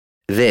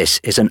This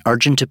is an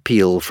urgent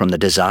appeal from the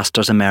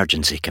Disasters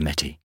Emergency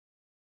Committee.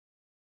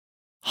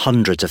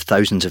 Hundreds of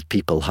thousands of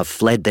people have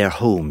fled their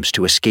homes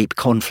to escape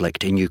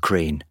conflict in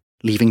Ukraine,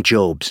 leaving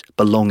jobs,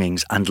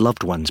 belongings and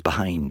loved ones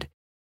behind.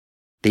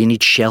 They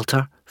need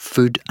shelter,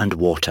 food and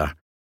water.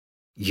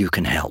 You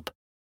can help.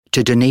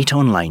 To donate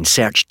online,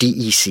 search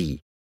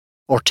DEC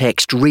or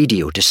text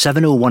radio to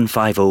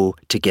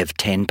 70150 to give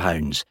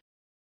 £10.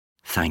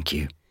 Thank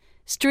you.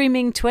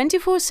 Streaming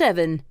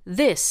 24/7,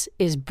 this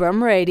is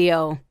Brum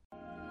Radio.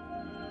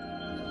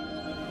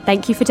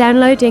 Thank you for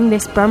downloading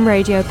this Brum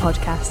Radio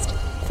podcast.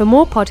 For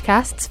more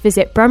podcasts,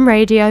 visit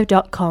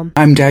brumradio.com.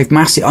 I'm Dave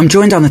Massey. I'm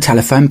joined on the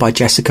telephone by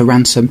Jessica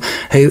Ransom,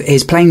 who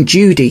is playing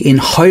Judy in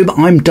Home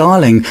I'm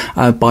Darling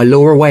by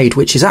Laura Wade,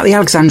 which is at the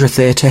Alexandra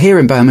Theatre here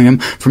in Birmingham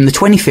from the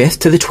 25th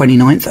to the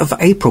 29th of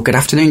April. Good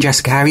afternoon,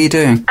 Jessica. How are you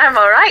doing? I'm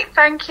all right,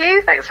 thank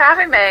you. Thanks for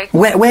having me.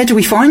 Where do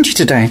we find you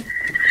today?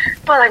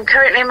 Well, I'm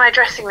currently in my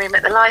dressing room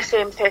at the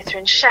Lyceum Theatre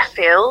in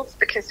Sheffield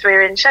because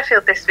we're in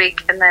Sheffield this week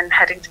and then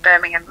heading to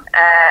Birmingham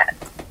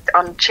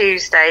on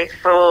Tuesday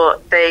for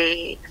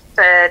the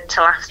third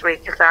to last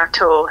week of our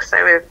tour. So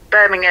we're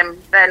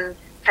Birmingham, then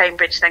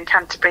Cambridge, then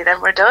Canterbury,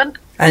 then we're done.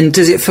 And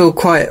does it feel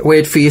quite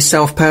weird for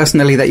yourself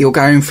personally that you're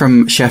going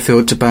from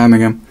Sheffield to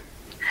Birmingham?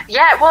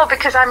 Yeah, well,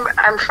 because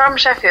I'm from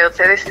Sheffield,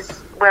 so this is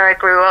where I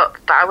grew up,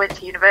 but I went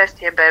to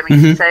university in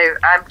Birmingham, so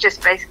I'm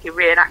just basically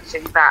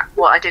reenacting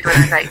what I did when I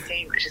was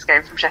 18, which is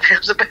going from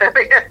Sheffield to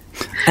Birmingham.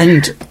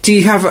 And do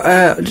you have,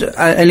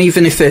 and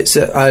even if it's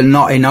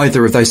not in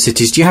either of those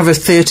cities, do you have a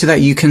theatre that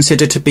you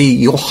consider to be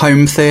your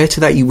home theatre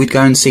that you would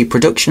go and see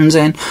productions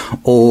in,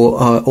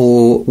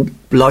 or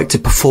like to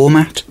perform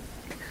at?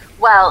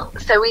 Well,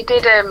 so we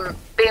did,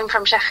 being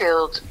from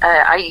Sheffield,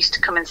 I used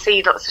to come and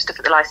see lots of stuff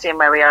at the Lyceum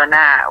where we are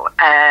now,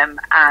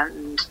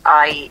 and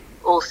I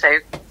also,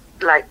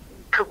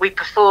 we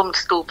performed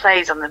school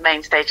plays on the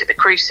main stage at the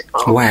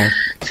Crucible. Wow.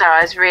 So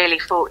I was really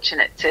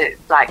fortunate to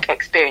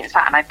experience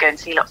that, and I'd go and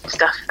see lots of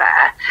stuff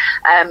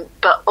there.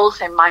 But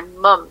also my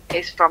mum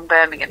is from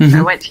Birmingham, so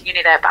I went to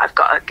uni there, but I've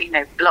got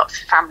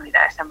lots of family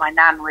there. So my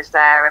nan was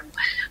there, and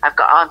I've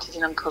got aunties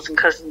and uncles and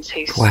cousins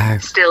who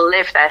still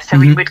live there. So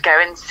we would go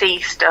and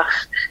see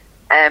stuff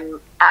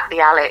at the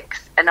Alex,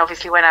 and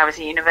obviously when I was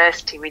at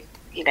university, we'd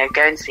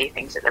go and see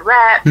things at the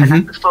Rep, and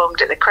I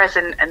performed at the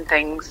Crescent and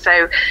things.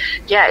 So,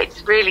 yeah,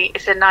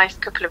 it's a nice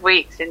couple of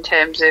weeks in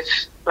terms of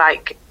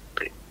like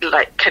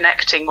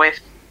connecting with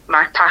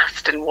my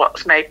past and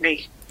what's made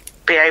me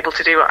be able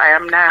to do what I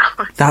am now.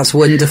 That's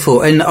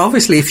wonderful. And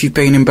obviously, if you've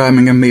been in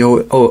Birmingham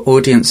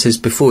audiences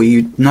before,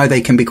 you know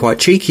they can be quite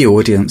cheeky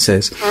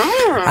audiences.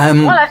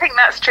 Well, I think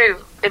that's true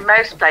in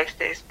most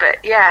places, but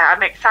yeah,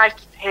 I'm excited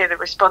to hear the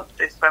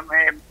responses when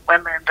we're in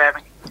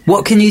Birmingham.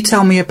 What can you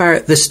tell me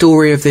about the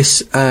story of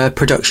this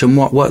production?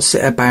 What's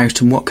it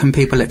about, and what can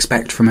people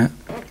expect from it?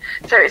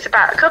 So it's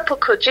about a couple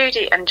called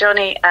Judy and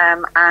Johnny,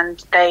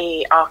 and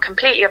they are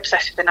completely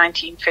obsessed with the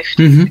 1950s,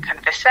 the kind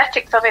of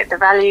aesthetics of it, the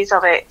values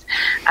of it,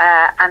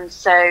 and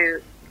so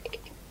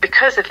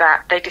because of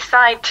that, they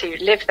decide to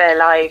live their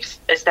lives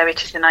as though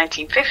it is the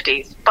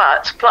 1950s,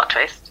 but, plot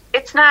twist,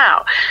 it's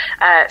now.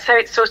 So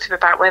it's sort of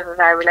about whether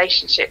their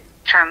relationship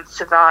can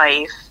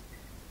survive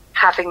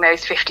having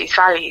those 50s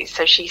values.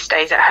 So she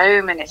stays at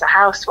home and is a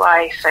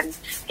housewife, and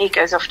he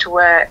goes off to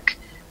work,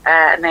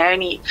 and they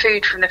only eat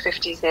food from the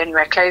 50s, they only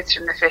wear clothes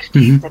from the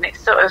 50s, and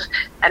it's sort of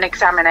an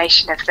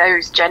examination of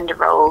those gender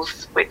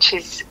roles, which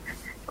is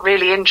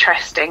really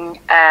interesting,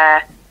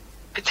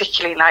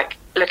 particularly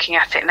looking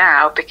at it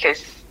now,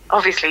 because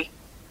obviously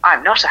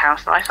I'm not a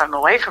housewife, I'm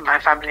away from my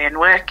family and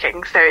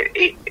working, so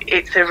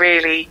it's a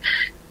really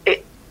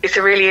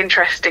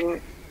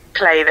interesting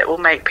play that will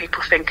make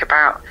people think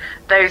about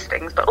those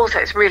things, but also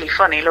it's really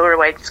funny. Laura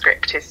Wade's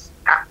script is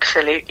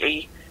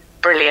absolutely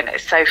brilliant.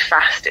 It's so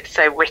fast, it's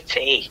so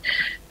witty,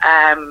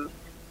 and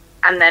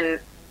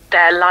then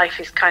their life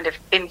is kind of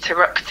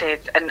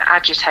interrupted and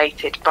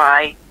agitated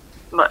by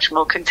much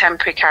more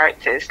contemporary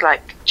characters,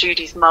 like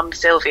Judy's mum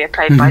Sylvia,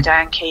 played by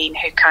Diane Keane,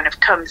 who kind of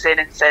comes in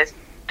and says,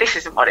 this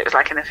isn't what it was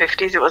like in the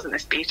 50s, it wasn't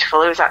this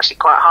beautiful, it was actually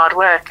quite hard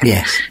work,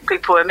 and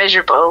people were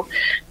miserable.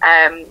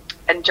 And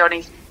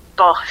Johnny's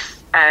boss,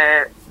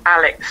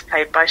 Alex,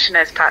 played by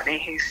Shanez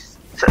Patney, who's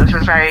sort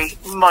of a very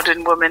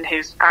modern woman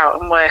who's out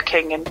and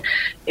working and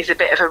is a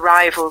bit of a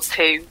rival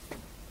to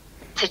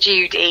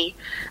Judy,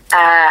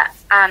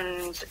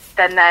 and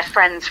then their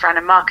friends Fran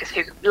and Marcus,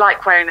 who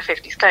like wearing the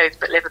 50s clothes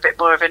but live a bit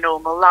more of a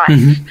normal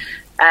life,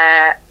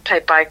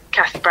 played by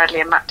Cassie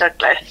Bradley and Matt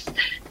Douglas,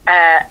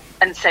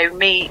 and so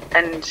me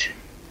and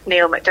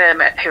Neil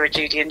McDermott, who are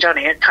Judy and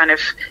Johnny, are kind of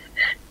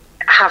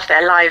have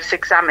their lives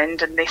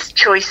examined, and this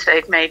choice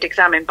they've made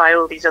examined by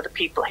all these other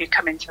people who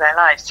come into their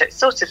lives. So it's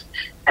sort of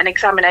an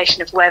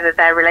examination of whether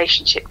their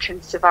relationship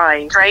can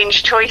survive.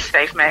 Strange choice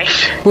they've made.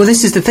 Well,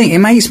 this is the thing. It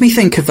makes me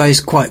think of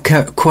those quite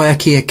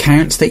quirky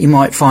accounts that you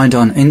might find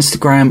on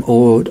Instagram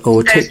or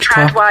those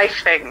TikTok. Trad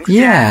wife things.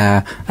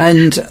 Yeah,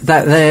 and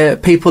that they're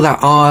people that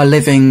are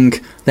living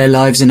their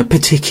lives in a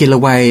particular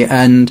way,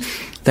 and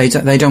they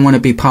don't want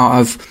to be part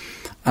of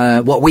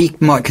what we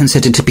might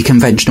consider to be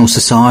conventional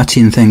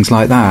society and things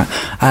like that.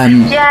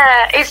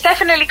 Yeah, it's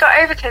definitely got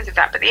overtones of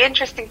that. But the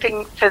interesting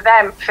thing for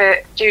them, for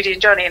Judy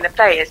and Johnny in the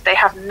play, is they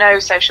have no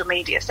social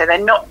media, so they're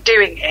not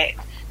doing it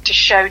to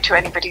show to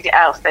anybody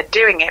else. They're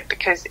doing it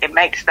because it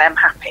makes them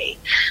happy,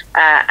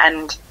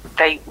 and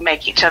they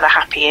make each other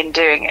happy in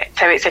doing it.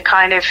 So it's a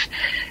kind of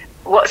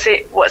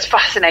what's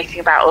fascinating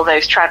about all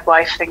those trad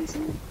wife things,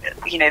 and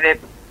the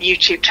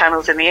YouTube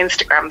channels and the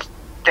Instagram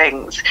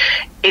things,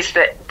 is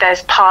that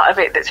there's part of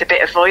it that's a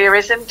bit of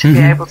voyeurism, to be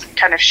able to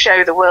kind of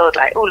show the world,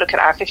 like, oh, look at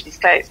our 50s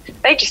clothes.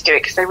 They just do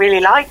it because they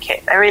really like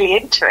it. They're really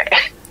into it.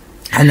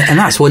 And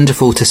that's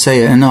wonderful to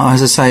see. And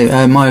as I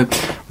say,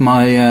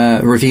 my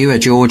reviewer,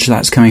 George,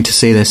 that's coming to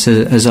see this,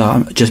 as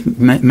I just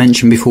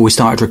mentioned before we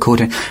started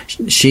recording,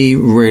 she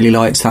really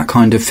likes that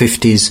kind of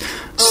 50s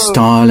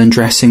style and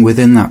dressing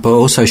within that. But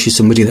also she's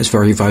somebody that's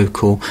very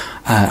vocal,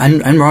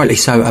 and rightly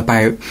so,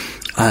 about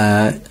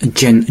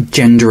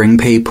gendering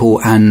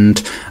people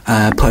and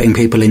putting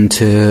people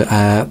into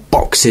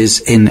boxes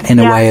in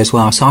a way as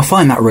well. So I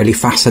find that really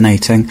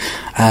fascinating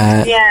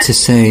to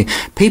see.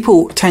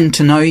 People tend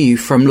to know you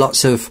from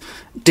lots of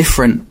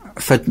different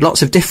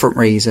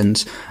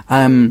reasons.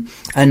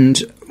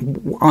 And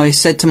I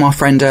said to my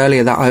friend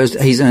earlier that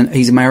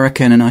he's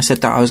American, and I said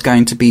that I was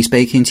going to be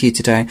speaking to you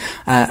today,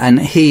 and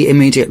he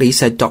immediately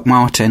said Doc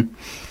Martin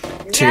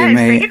to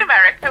me. He's in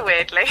America,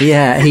 weirdly.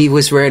 Yeah, he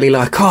was really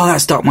like, oh,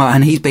 that's Doc Martin,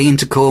 and he's been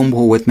to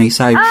Cornwall with me,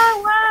 so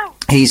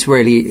he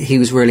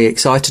was really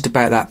excited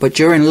about that. But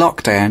during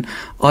lockdown,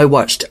 I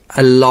watched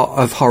a lot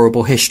of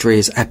Horrible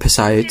Histories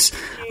episodes.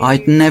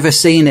 I'd never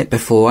seen it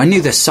before. I knew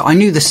the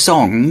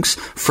songs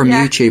from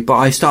YouTube, but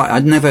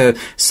I'd never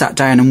sat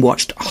down and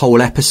watched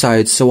whole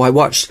episodes. So I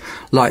watched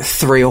like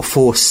 3 or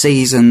 4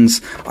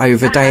 seasons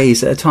over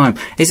days at a time.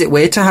 Is it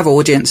weird to have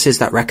audiences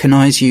that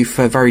recognise you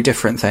for very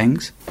different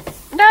things?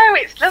 No,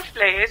 it's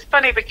lovely. It's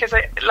funny because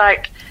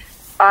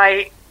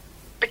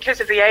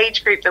because of the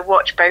age group that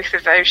watch both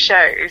of those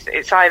shows,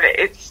 if I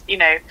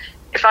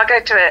go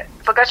to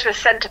a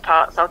Centre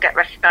Parks, I'll get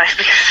recognised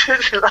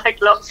because there's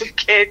like lots of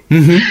kids.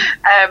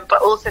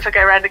 But also if I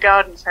go around a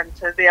garden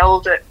centre, the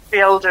older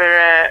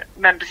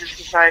members of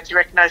society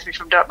recognise me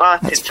from Doc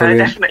Martin. That's so I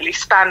brilliant. definitely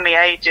span the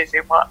ages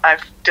in what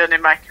I've done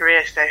in my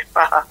career so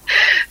far.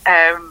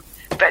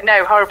 But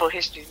no, Horrible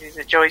Histories is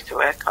a joy to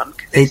work on.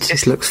 It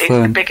just looks fun.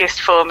 It's the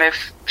biggest form of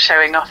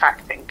showing off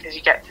acting, because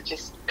you get to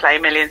just play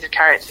millions of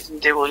characters and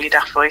do all your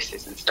daft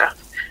voices and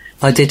stuff.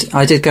 I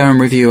did go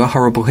and review a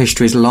Horrible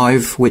Histories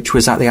live, which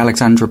was at the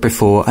Alexandra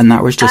before, and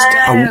that was just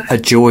a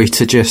joy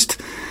to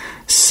just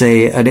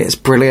see, and it's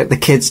brilliant. The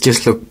kids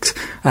just looked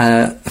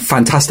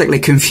fantastically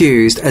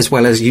confused, as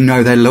well as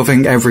they're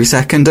loving every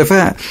second of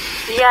it.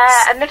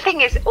 Yeah, and the thing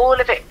is, all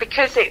of it,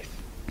 because it's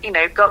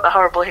got the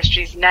Horrible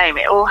Histories name,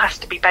 it all has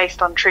to be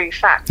based on true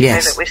facts,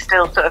 yes, so that we're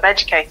still sort of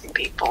educating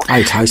people.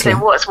 Oh, totally. So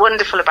what's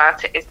wonderful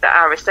about it is that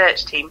our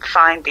research team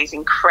find these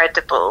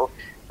incredible,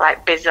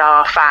 like,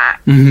 bizarre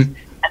facts,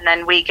 and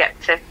then we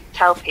get to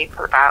tell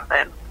people about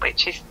them,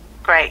 which is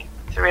great.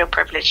 It's a real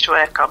privilege to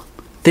work on.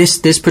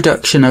 This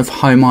production of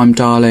Home I'm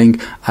Darling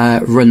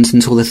runs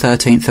until the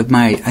 13th of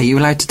May. Are you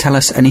allowed to tell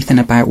us anything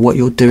about what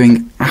you're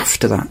doing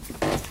after that?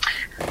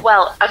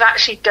 Well, I've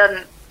actually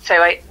done... So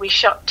we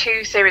shot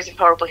 2 series of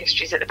Horrible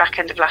Histories at the back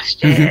end of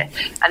last year,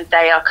 and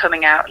they are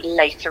coming out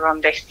later on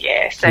this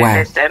year. So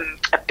there's a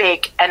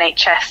big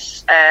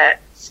NHS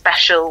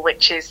special,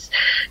 which is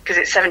because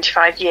it's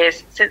 75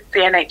 years since the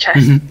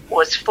NHS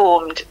was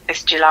formed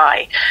this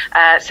July.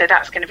 So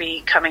that's going to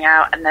be coming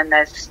out, and then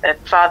there's a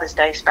Father's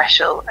Day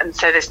special, and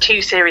so there's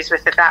 2 series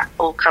worth of that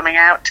all coming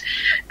out.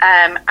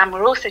 And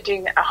we're also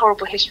doing a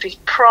Horrible Histories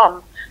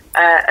prom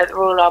at the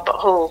Royal Albert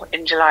Hall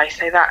in July.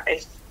 So that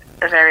is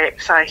a very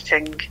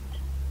exciting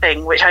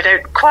thing, which I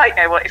don't quite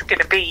know what it's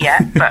going to be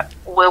yet, but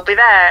we'll be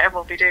there and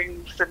we'll be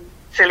doing some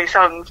silly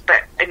songs,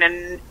 but in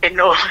an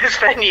enormous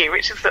venue,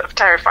 which is sort of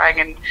terrifying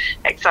and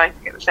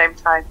exciting at the same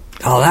time.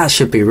 Oh, that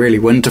should be really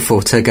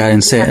wonderful to go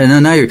and see it. And I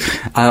know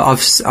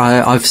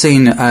I've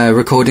seen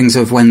recordings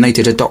of when they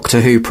did a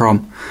Doctor Who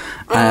prom,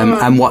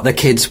 and what the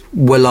kids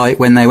were like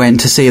when they went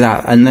to see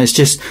that. And there's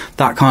just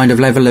that kind of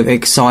level of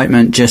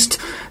excitement,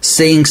 just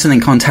seeing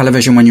something on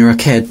television when you're a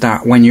kid,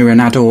 that when you're an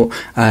adult,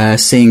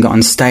 seeing it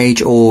on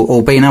stage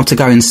or being able to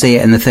go and see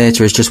it in the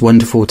theatre is just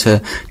wonderful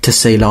to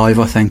see live,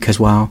 I think, as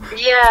well.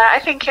 Yeah, I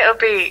think it'll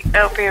be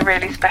a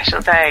really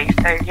special day.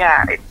 So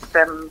yeah,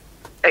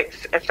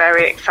 it's a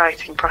very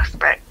exciting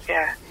prospect,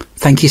 yeah.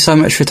 Thank you so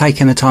much for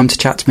taking the time to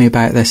chat to me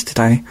about this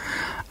today.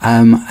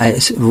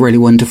 It's really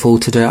wonderful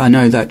to do. I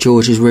know that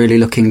George is really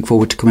looking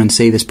forward to come and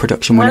see this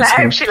production. Well, I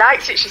hope she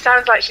likes it. She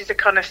sounds like she's a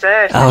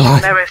connoisseur, so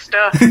she'll know her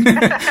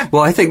stuff.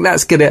 Well, I think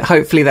that's good.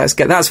 Hopefully that's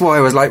good. That's why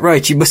I was like,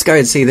 right, you must go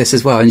and see this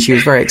as well. And she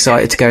was very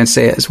excited to go and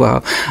see it as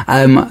well.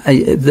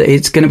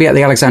 It's going to be at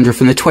the Alexandra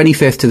from the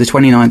 25th to the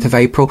 29th of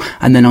April,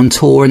 and then on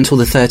tour until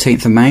the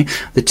 13th of May.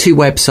 The 2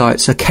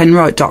 websites are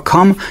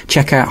kenwright.com.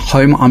 Check out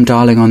Home I'm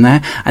Darling on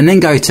there, and then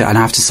go to, and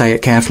I have to say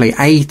it carefully,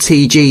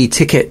 ATG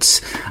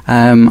Tickets,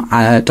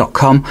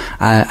 bbromradio.com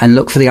and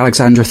look for the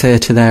Alexandra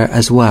Theatre there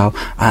as well.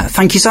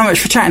 Thank you so much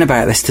for chatting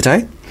about this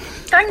today.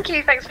 Thank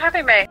you. Thanks for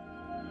having me.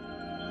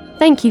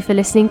 Thank you for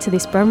listening to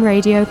this Brum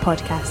Radio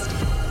podcast.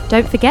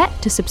 Don't forget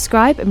to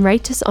subscribe and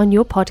rate us on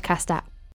your podcast app.